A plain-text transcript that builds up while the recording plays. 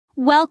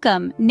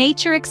Welcome,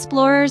 nature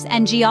explorers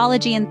and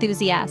geology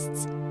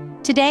enthusiasts.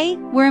 Today,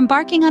 we're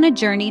embarking on a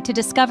journey to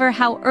discover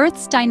how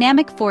Earth's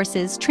dynamic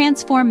forces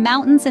transform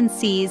mountains and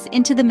seas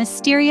into the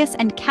mysterious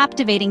and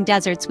captivating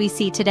deserts we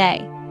see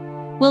today.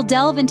 We'll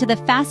delve into the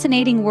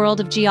fascinating world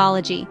of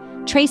geology,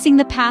 tracing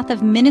the path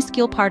of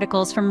minuscule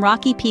particles from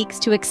rocky peaks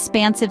to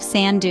expansive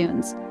sand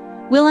dunes.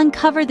 We'll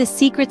uncover the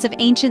secrets of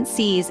ancient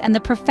seas and the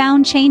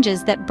profound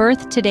changes that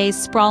birthed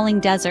today's sprawling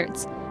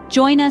deserts.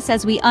 Join us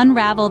as we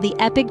unravel the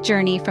epic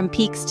journey from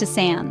peaks to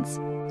sands.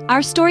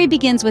 Our story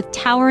begins with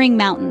towering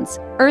mountains,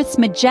 Earth's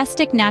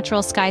majestic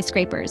natural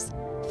skyscrapers.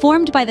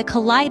 Formed by the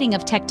colliding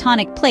of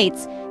tectonic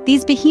plates,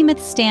 these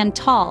behemoths stand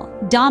tall,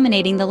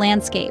 dominating the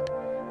landscape.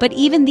 But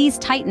even these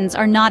titans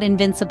are not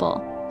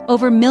invincible.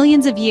 Over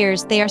millions of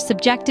years, they are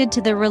subjected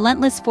to the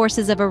relentless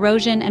forces of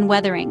erosion and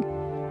weathering.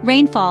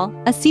 Rainfall,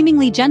 a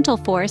seemingly gentle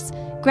force,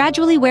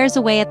 gradually wears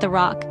away at the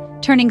rock,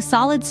 turning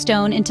solid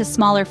stone into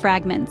smaller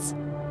fragments.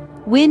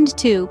 Wind,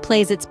 too,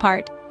 plays its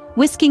part,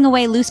 whisking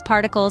away loose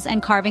particles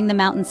and carving the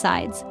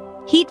mountainsides.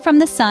 Heat from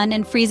the sun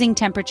and freezing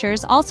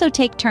temperatures also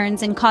take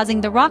turns in causing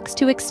the rocks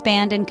to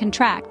expand and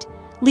contract,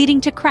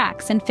 leading to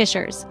cracks and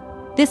fissures.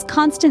 This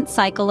constant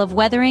cycle of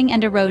weathering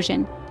and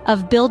erosion,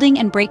 of building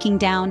and breaking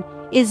down,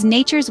 is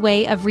nature's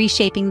way of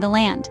reshaping the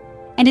land.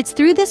 And it's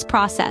through this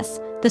process,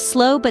 the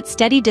slow but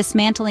steady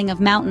dismantling of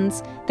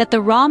mountains, that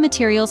the raw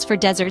materials for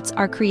deserts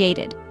are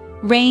created.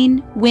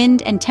 Rain,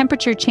 wind, and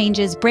temperature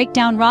changes break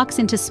down rocks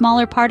into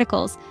smaller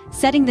particles,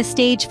 setting the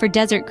stage for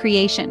desert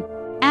creation.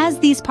 As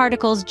these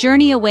particles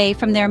journey away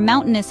from their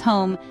mountainous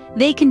home,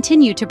 they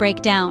continue to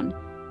break down.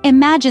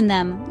 Imagine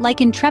them, like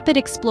intrepid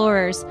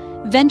explorers,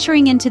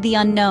 venturing into the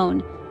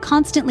unknown,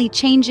 constantly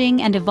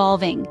changing and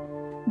evolving.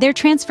 Their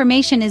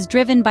transformation is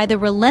driven by the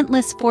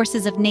relentless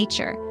forces of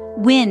nature,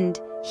 wind,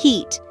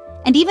 heat,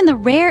 and even the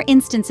rare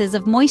instances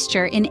of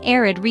moisture in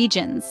arid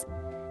regions.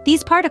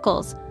 These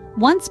particles,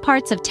 once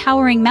parts of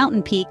towering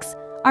mountain peaks,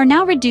 are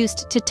now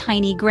reduced to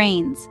tiny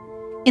grains.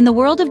 In the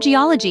world of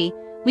geology,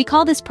 we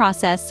call this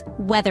process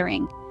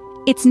weathering.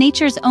 It's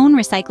nature's own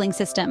recycling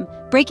system,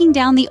 breaking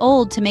down the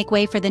old to make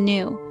way for the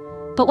new.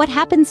 But what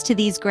happens to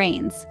these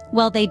grains?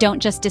 Well, they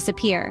don't just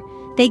disappear.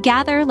 They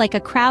gather like a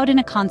crowd in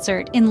a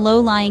concert in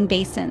low-lying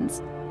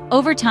basins.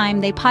 Over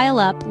time, they pile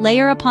up,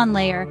 layer upon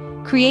layer,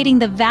 creating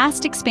the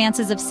vast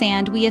expanses of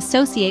sand we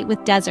associate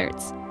with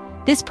deserts.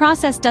 This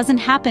process doesn't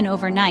happen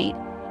overnight.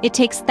 It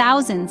takes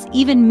thousands,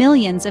 even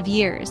millions of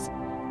years.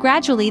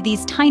 Gradually,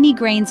 these tiny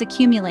grains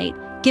accumulate,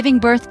 giving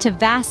birth to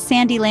vast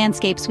sandy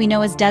landscapes we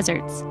know as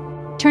deserts.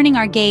 Turning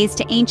our gaze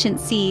to ancient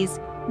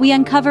seas, we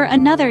uncover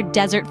another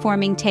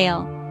desert-forming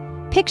tale.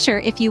 Picture,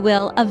 if you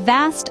will, a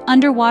vast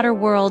underwater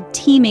world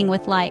teeming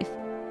with life.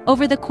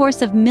 Over the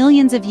course of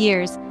millions of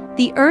years,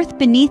 the earth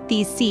beneath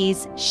these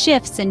seas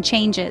shifts and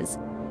changes.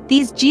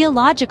 These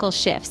geological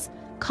shifts,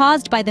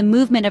 caused by the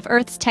movement of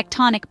Earth's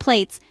tectonic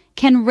plates,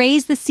 can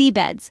raise the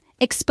seabeds,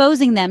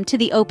 exposing them to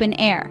the open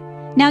air.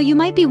 Now you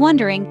might be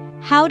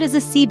wondering, how does a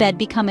seabed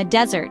become a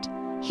desert?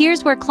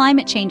 Here's where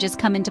climate changes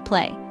come into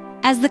play.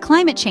 As the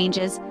climate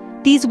changes,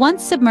 these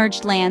once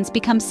submerged lands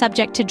become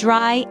subject to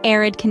dry,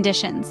 arid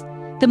conditions.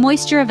 The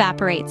moisture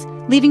evaporates,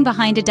 leaving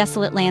behind a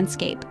desolate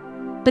landscape.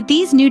 But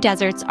these new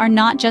deserts are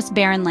not just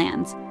barren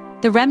lands.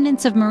 The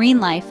remnants of marine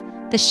life,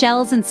 the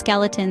shells and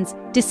skeletons,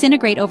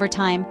 disintegrate over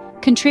time,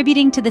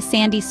 contributing to the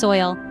sandy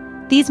soil.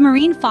 These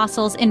marine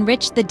fossils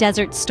enrich the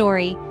desert's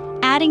story,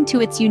 adding to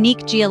its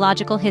unique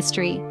geological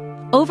history.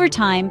 Over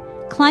time,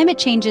 climate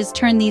changes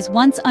turn these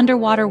once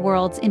underwater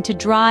worlds into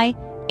dry,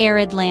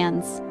 arid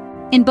lands.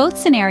 In both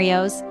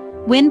scenarios,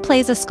 wind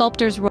plays a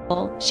sculptor's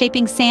role,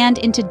 shaping sand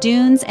into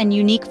dunes and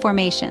unique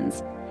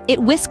formations.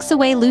 It whisks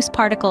away loose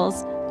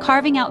particles,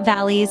 carving out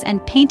valleys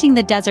and painting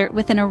the desert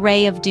with an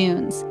array of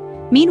dunes.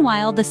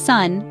 Meanwhile, the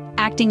sun,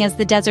 acting as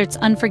the desert's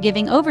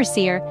unforgiving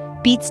overseer,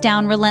 beats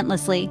down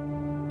relentlessly.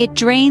 It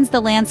drains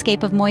the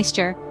landscape of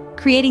moisture,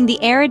 creating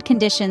the arid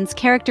conditions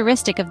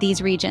characteristic of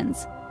these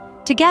regions.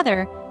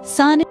 Together,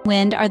 sun and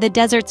wind are the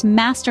desert's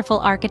masterful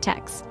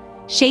architects,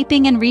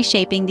 shaping and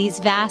reshaping these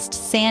vast,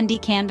 sandy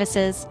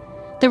canvases.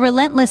 The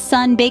relentless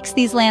sun bakes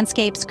these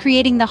landscapes,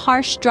 creating the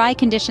harsh, dry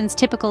conditions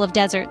typical of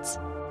deserts.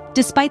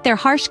 Despite their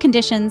harsh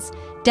conditions,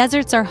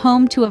 deserts are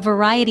home to a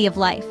variety of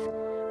life.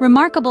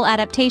 Remarkable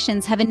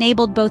adaptations have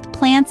enabled both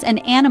plants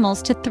and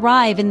animals to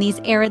thrive in these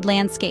arid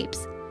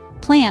landscapes.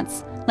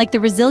 Plants, like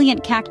the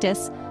resilient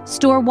cactus,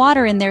 store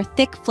water in their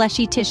thick,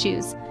 fleshy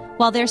tissues,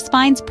 while their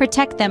spines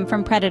protect them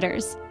from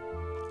predators.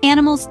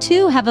 Animals,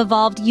 too, have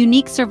evolved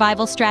unique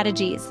survival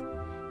strategies.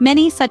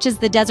 Many, such as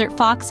the desert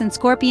fox and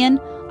scorpion,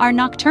 are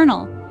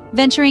nocturnal,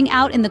 venturing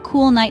out in the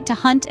cool night to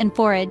hunt and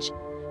forage.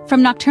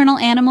 From nocturnal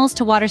animals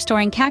to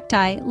water-storing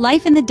cacti,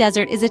 life in the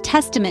desert is a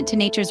testament to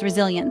nature's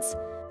resilience.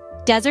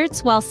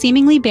 Deserts, while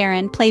seemingly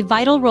barren, play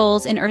vital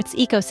roles in Earth's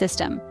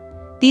ecosystem.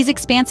 These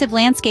expansive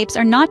landscapes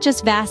are not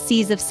just vast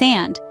seas of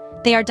sand.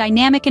 They are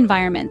dynamic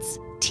environments,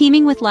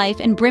 teeming with life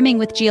and brimming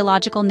with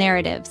geological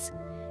narratives.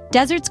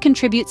 Deserts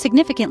contribute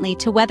significantly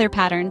to weather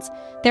patterns,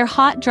 their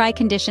hot, dry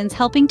conditions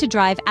helping to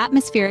drive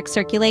atmospheric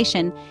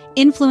circulation,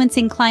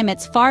 influencing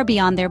climates far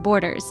beyond their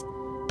borders.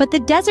 But the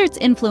desert's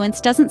influence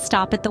doesn't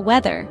stop at the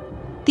weather.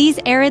 These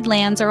arid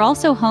lands are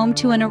also home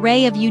to an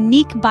array of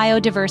unique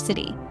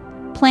biodiversity.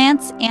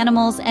 Plants,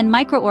 animals, and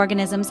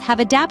microorganisms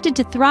have adapted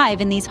to thrive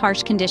in these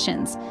harsh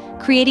conditions,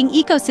 creating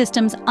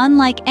ecosystems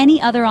unlike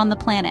any other on the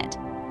planet.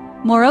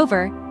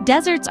 Moreover,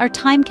 deserts are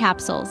time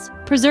capsules,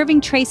 preserving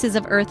traces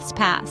of Earth's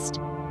past.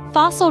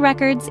 Fossil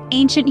records,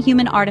 ancient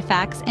human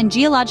artifacts, and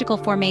geological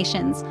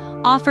formations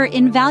offer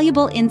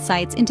invaluable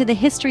insights into the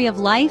history of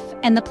life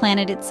and the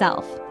planet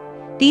itself.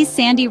 These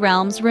sandy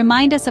realms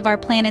remind us of our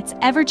planet's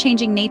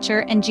ever-changing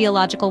nature and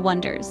geological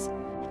wonders.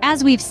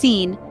 As we've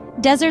seen,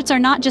 deserts are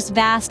not just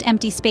vast,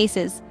 empty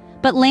spaces,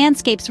 but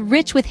landscapes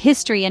rich with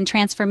history and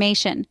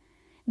transformation.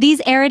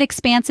 These arid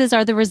expanses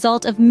are the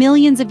result of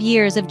millions of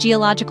years of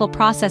geological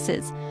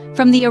processes,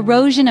 from the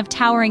erosion of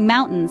towering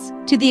mountains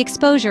to the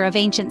exposure of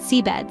ancient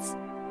seabeds.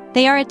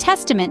 They are a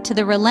testament to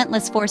the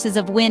relentless forces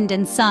of wind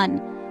and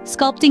sun,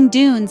 sculpting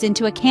dunes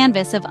into a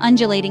canvas of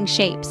undulating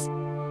shapes.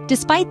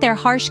 Despite their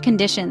harsh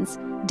conditions,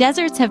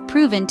 deserts have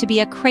proven to be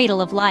a cradle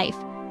of life,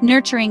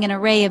 nurturing an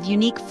array of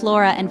unique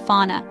flora and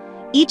fauna,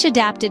 each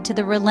adapted to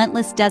the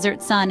relentless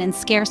desert sun and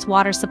scarce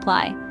water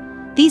supply.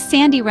 These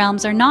sandy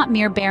realms are not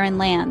mere barren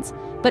lands,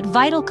 but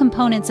vital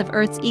components of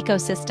Earth's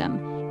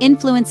ecosystem,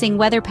 influencing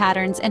weather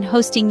patterns and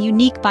hosting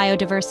unique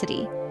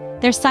biodiversity.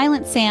 Their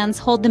silent sands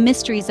hold the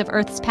mysteries of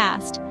Earth's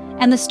past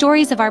and the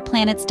stories of our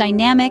planet's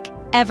dynamic,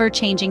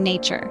 ever-changing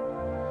nature.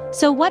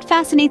 So what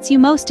fascinates you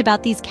most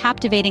about these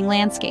captivating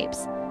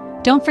landscapes?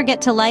 Don't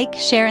forget to like,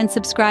 share, and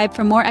subscribe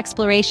for more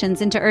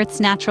explorations into Earth's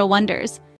natural wonders.